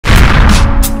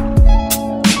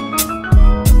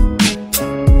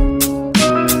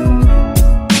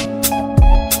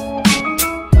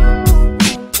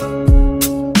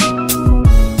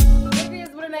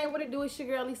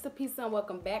peace and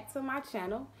welcome back to my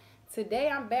channel. Today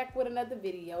I'm back with another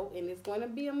video and it's going to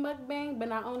be a mukbang, but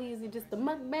not only is it just a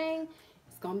mukbang,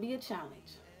 it's going to be a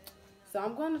challenge. So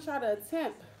I'm going to try to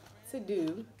attempt to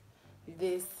do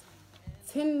this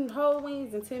 10 whole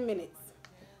wings in 10 minutes.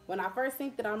 When I first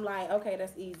think that, I'm like, okay,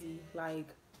 that's easy. Like,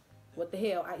 what the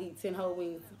hell? I eat 10 whole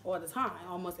wings all the time,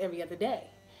 almost every other day.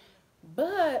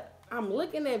 But I'm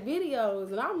looking at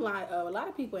videos and I'm like, a lot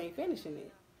of people ain't finishing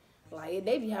it. Like,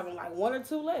 they be having like 1 or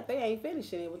 2 left. They ain't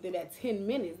finishing it within that 10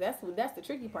 minutes. That's the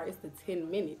tricky part. It's the 10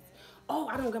 minutes. Oh,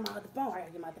 I don't get my other phone. I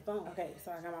gotta get my other phone. Okay,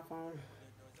 so I got my phone.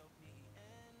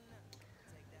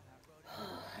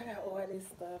 I got all this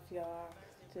stuff, y'all.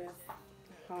 Just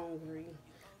hungry.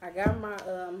 I got my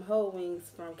whole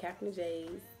wings from Captain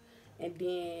J's. And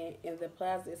then in the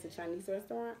plaza, it's a Chinese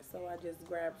restaurant. So I just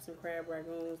grabbed some crab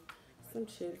ragoons, some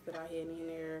chips that I had in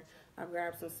there. I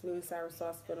grabbed some sweet and sour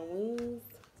sauce for the wings.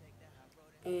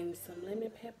 And some lemon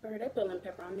pepper. They put lemon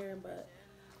pepper on there, but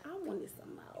I wanted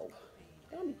some more.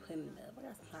 Don't be putting it up. I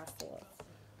got some hot sauce.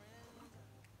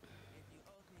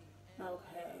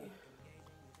 Okay.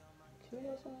 Can we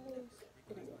go somewhere else?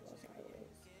 We can go somewhere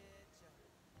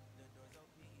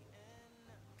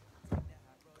else.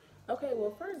 Okay,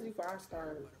 well, first, before I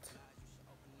start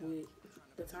with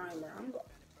the timer, I'm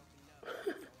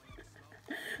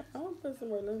gonna put some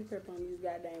more lemon pepper on these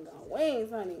goddamn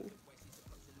wings, honey.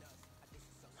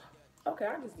 Okay,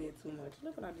 I just did too much.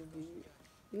 Look what I just did.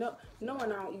 No,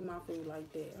 knowing I don't eat my food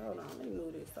like that. Hold on, let me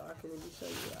move this so I can really show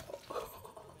you out.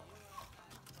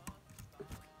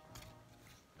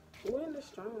 When it's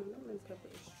strong, that lemon pepper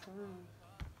is strong.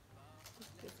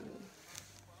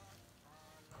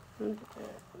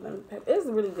 Lemon pepper. It's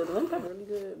really good. Lemon pepper really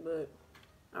good, but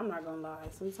I'm not gonna lie.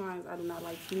 Sometimes I do not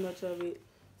like too much of it.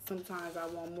 Sometimes I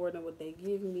want more than what they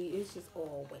give me. It's just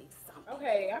always something.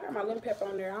 Okay, I got my lemon pepper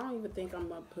on there. I don't even think I'm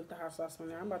gonna put the hot sauce on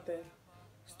there. I'm about to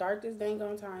start this dang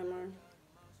on timer.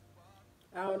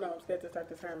 I don't know. I'm scared to start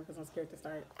the timer because I'm scared to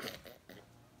start.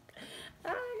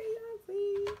 Alright, y'all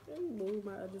see. Let me move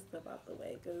my other stuff out the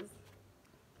way because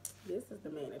this is the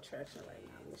main attraction right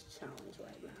now. This challenge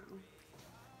right now.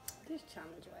 This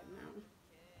challenge right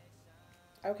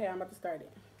now. Okay, I'm about to start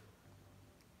it.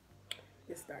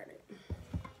 Get started.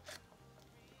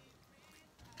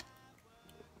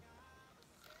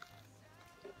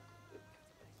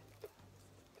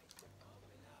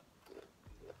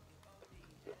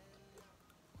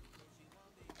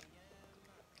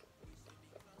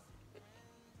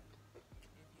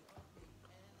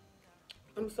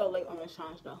 I'm so late on this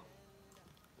challenge though.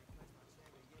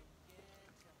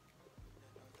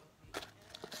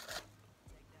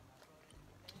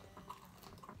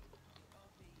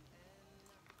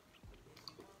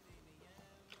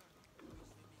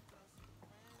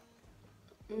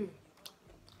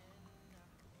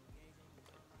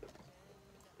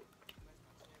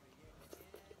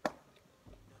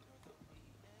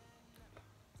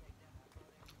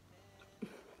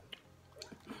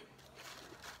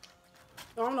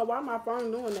 I don't know why my phone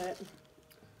doing that.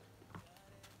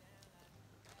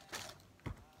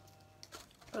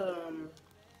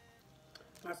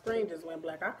 My screen just went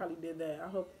black. I probably did that. I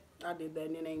hope I did that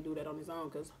and then ain't do that on its own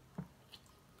because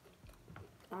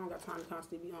I don't got time to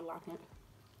constantly be unlocking it.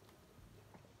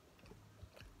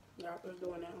 Yeah, it's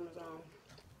doing that on its own.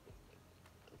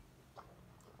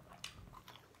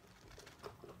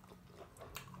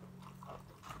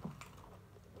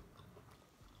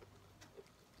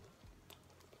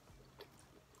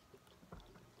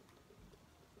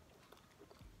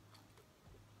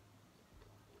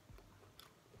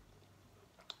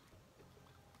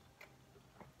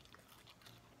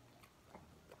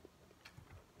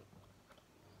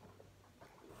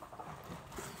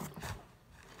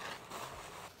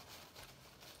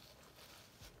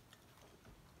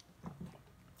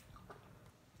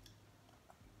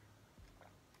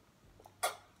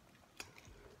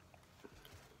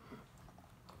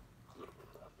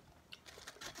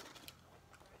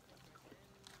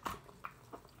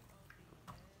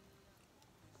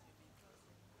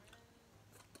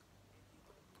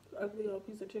 Ugly little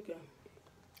piece of chicken.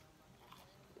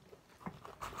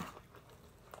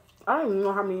 I don't even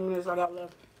know how many minutes I got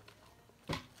left.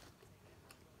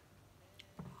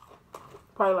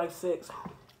 Probably like 6.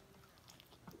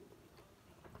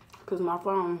 Because my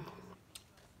phone.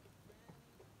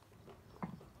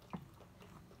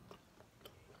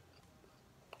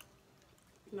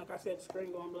 Like I said, the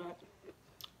screen going black.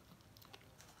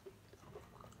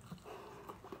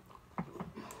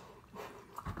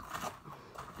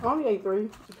 I only ate 3.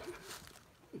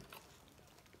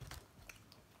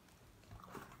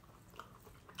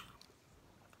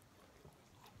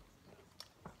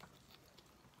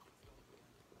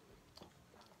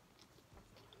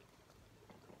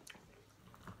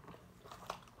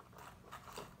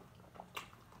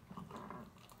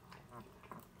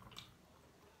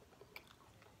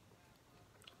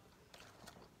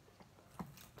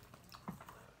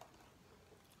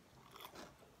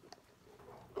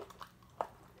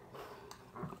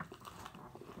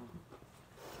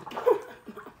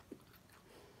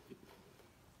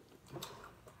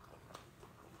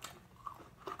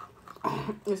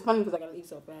 It's funny because I gotta eat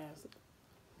so fast.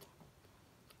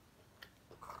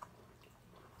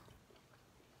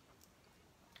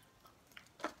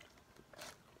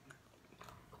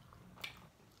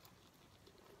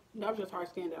 That was just hard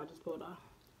skin that I just pulled off.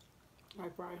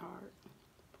 Like fried hard.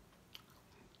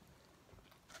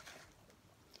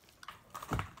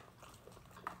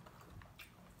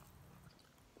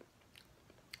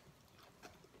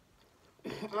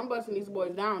 I'm busting these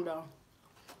boys down though.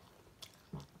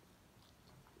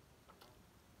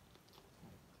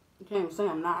 You can't even say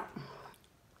I'm not.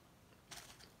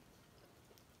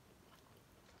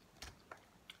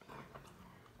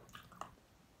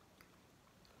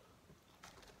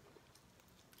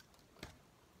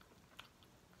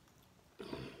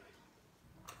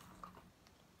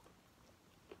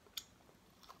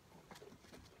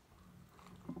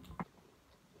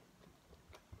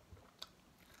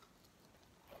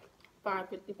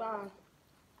 $5.55.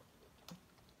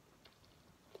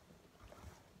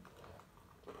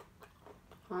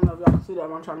 I don't know if y'all can see that,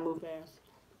 but I'm trying to move fast.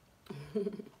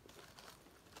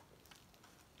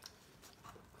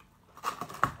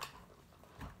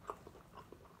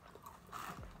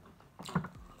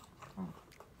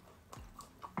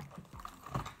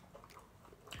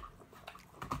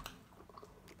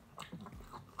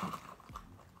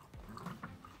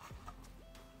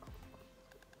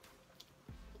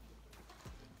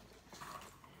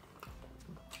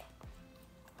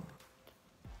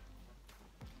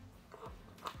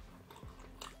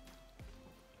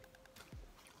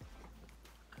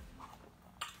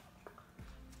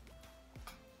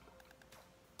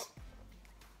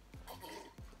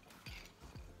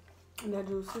 And that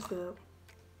juice is good.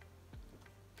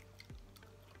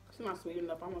 It's not sweet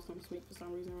enough. I want something sweet for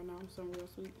some reason right now. Something real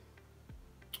sweet.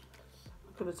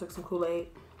 I could have took some Kool-Aid.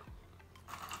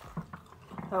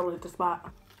 That would hit the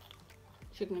spot.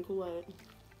 Chicken and Kool-Aid.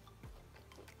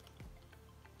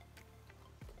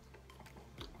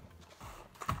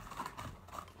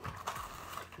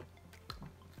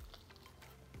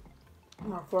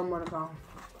 Now 4 more to go.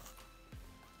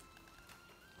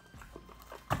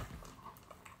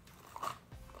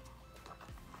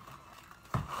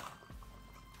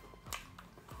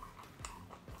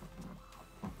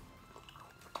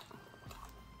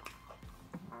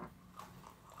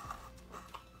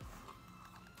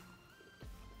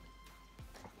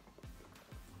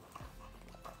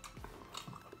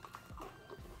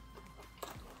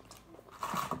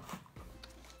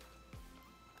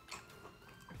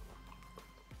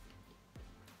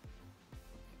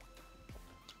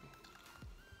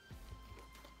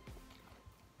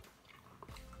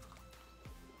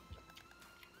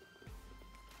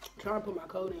 Trying to put my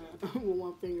coat in with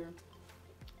one finger.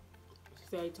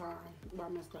 Save time, but I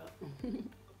messed up.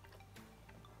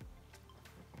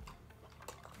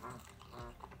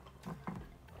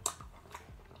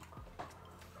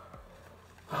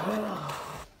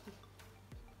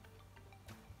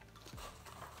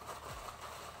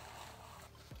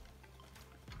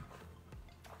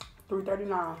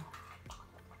 $3.39.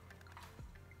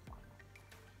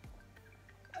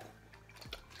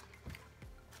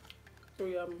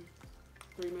 Three of them.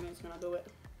 3 minutes. Can I do it?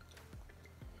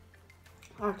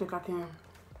 I think I can.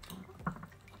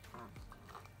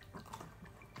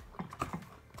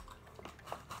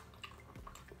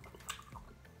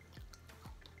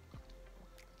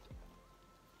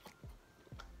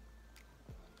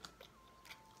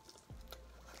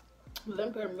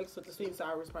 Lemon pepper mixed with the sweet and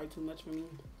sour is probably too much for me.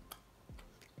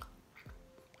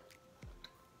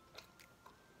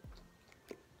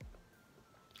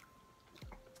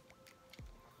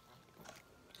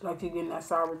 Like you getting that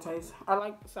sour taste. I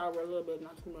like sour a little bit,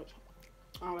 not too much.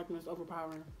 I don't like when it's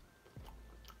overpowering.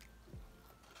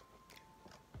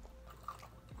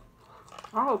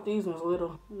 I hope these ones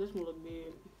little. This one look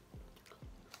big.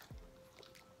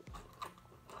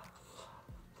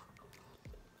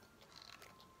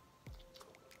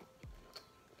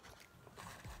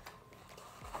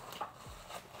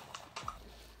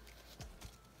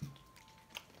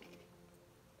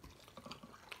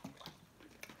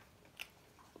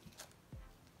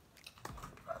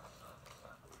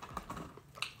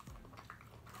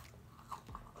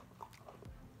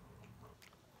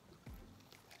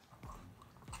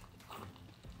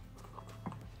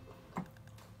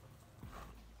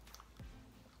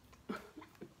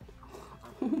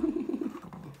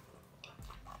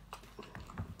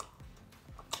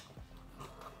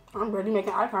 I'm already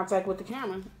making eye contact with the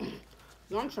camera.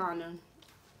 I'm trying to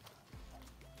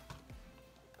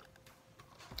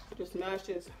just smash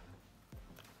this.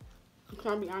 I'm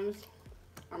trying to be honest.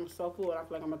 I'm so full, I feel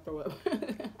like I'm gonna throw up.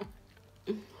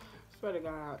 Swear to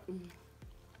God.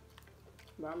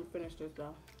 But I'm gonna finish this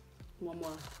though. One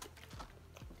more.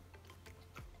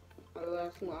 The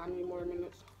last one, I need more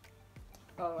minutes.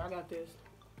 Oh, I got this.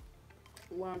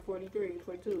 1:43,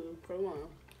 42, 41.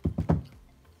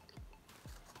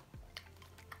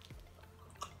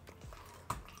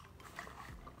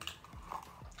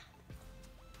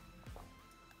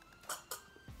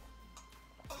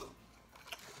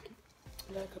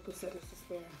 I got a couple seconds to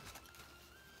spare.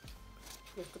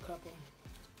 Just a couple.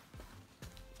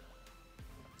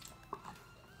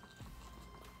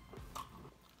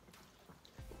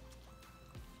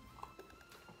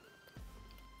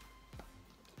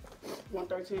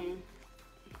 $113.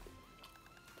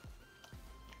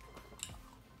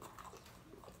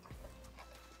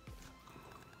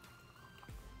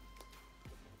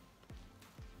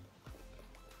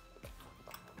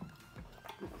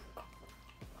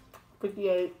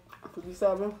 $58,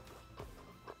 $57.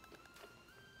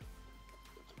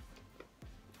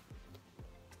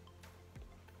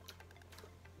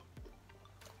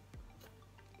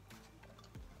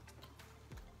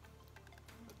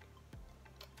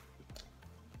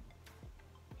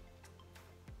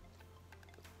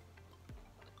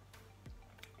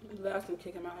 Last one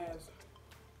kicking my ass.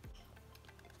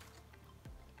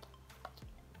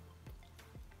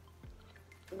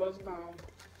 But it's gone.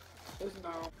 It's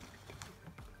gone.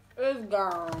 It's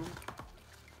gone.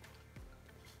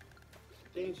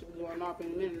 Things should be going off in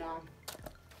a minute now.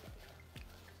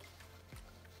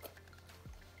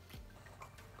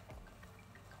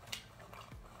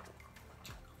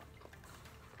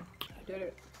 I did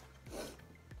it.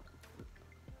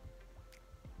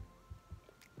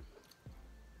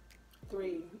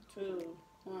 Three, two,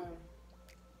 one.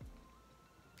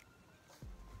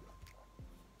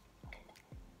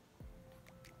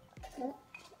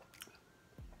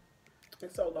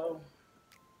 It's so low,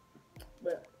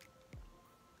 but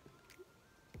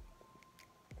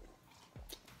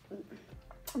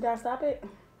did I stop it?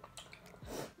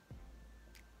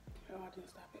 No, I didn't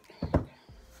stop it. Okay.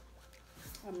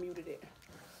 I muted it.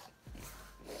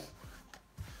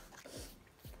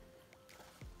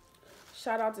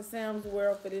 Shout out to Sam's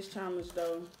World for this challenge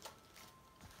though.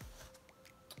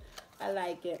 I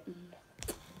like it.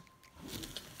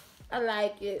 I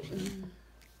like it.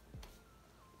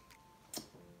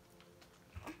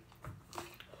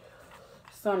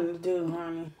 Something to do,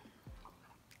 honey.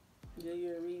 Give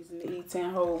you a reason to eat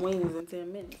 10 whole wings in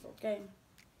 10 minutes, okay?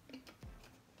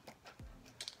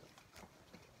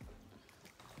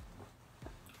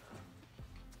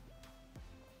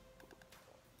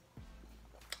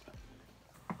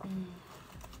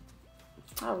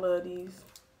 I love these.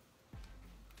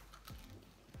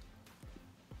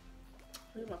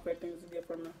 These are my favorite things to get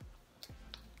from them.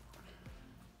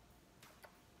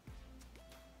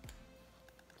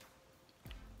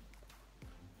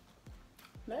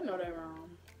 They know they're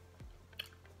wrong.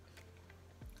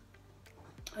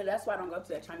 And that's why I don't go to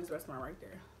that Chinese restaurant right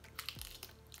there.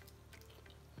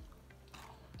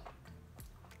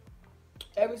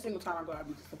 Every single time I go, I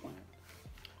be disappointed.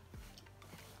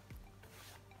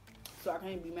 So I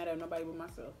can't be mad at nobody but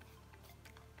myself.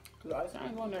 Because I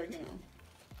ain't going there again.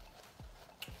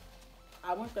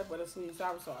 I went there for the sweet and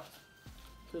sour sauce.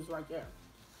 It's right there.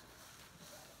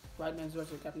 Right next door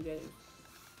to Captain Dave's.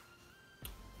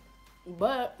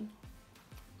 But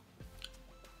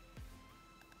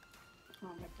I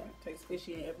don't like that. It tastes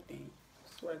fishy and everything. I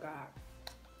swear to God.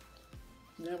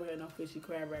 Never had no fishy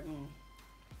crab ragoon.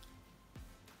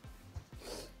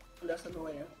 That's a no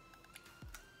way.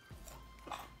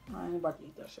 I ain't about to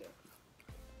eat that shit.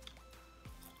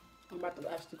 I'm about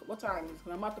to actually, what time is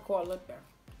it? I'm about to call up there.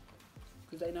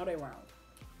 Because they know they wrong.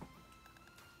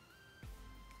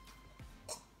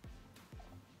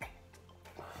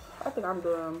 I think I'm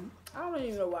done. I don't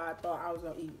even know why I thought I was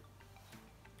going to eat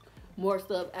more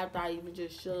stuff after I even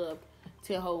just shoved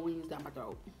 10 whole wings down my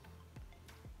throat.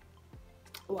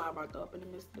 Why am I throw up in the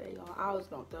midst of the day, y'all? I was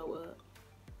going to throw up.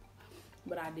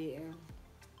 But I didn't.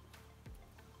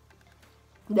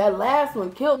 That last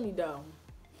one killed me though.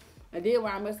 And then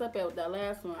when I messed up at that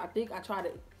last one, I think I tried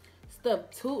to stuff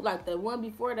two, like the one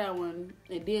before that one,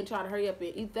 and then try to hurry up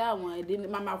and eat that one, and then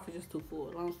my mouth was just too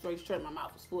full. Long story short, my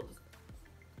mouth was full.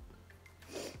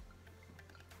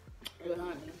 But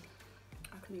honey,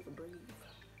 I couldn't even breathe.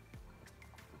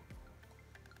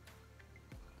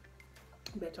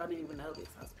 Bet y'all didn't even know this.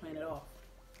 I was playing it off.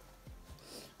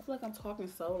 I feel like I'm talking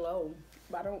so low,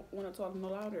 but I don't want to talk no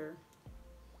louder.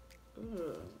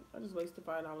 Ugh, I just wasted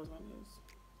 $5 on this.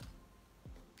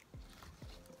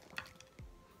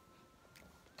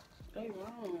 They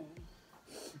wrong.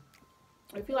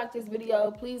 If you like this video,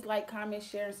 please like, comment,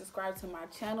 share, and subscribe to my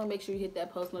channel. Make sure you hit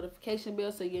that post notification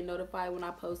bell so you get notified when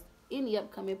I post any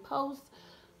upcoming posts.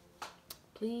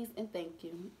 Please and thank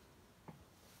you.